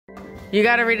You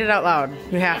gotta read it out loud.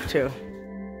 You have to.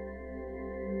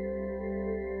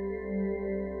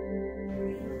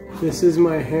 This is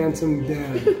my handsome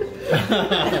dad.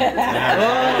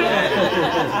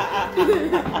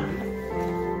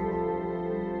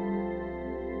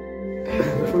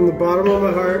 From the bottom of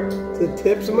my heart to the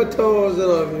tips of my toes, I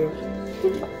love you.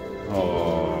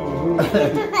 Oh.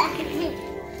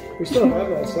 We still have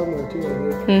that somewhere too,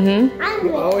 I think.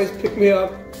 You always pick me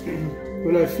up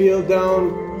when I feel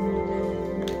down.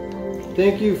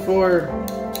 Thank you for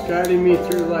guiding me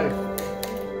through life.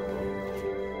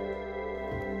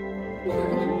 I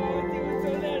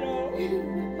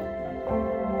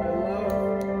love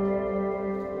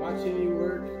watching you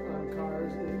work on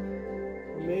cars. It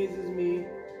amazes me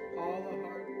all the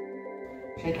hard.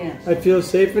 Shake hands. I feel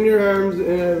safe in your arms,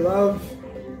 and I love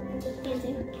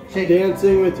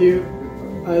dancing with you.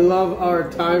 I love our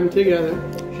time together.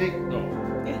 Shake. No.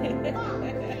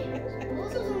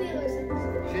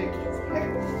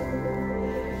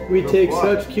 We take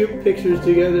such cute pictures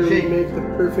together. We make the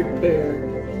perfect pair,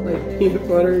 like peanut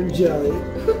butter and jelly.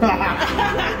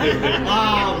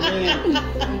 Oh man.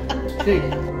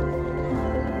 Shake.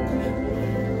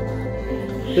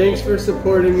 Thanks for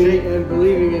supporting me and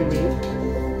believing in me.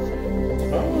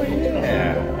 Oh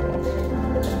yeah.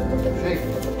 Shake.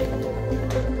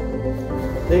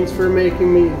 Thanks for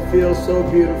making me feel so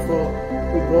beautiful.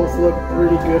 We both look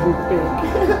pretty good in pink.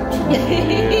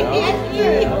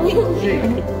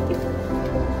 Shake.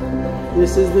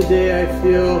 This is the day I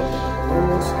feel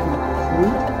almost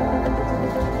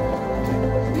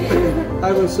complete.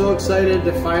 I was so excited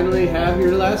to finally have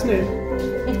your last name.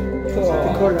 At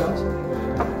the courthouse.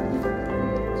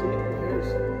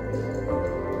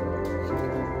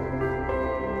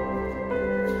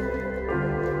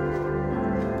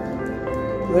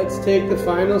 Let's take the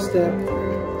final step.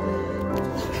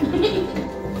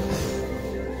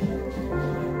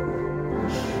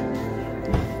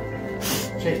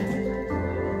 Shake.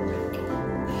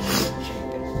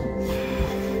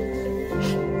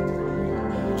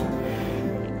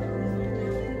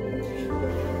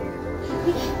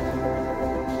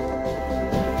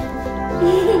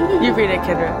 You read it,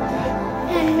 Kendra.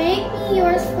 And make me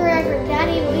yours forever.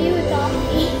 Daddy, will you adopt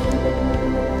me?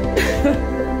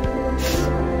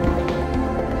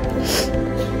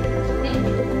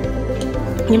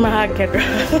 You my hug, Kendra.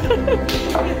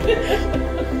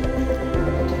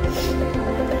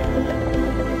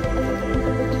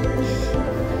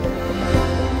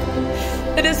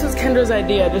 This was Kendra's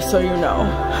idea, just so you know.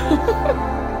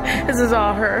 This is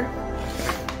all her.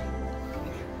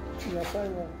 Yes, I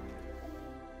will.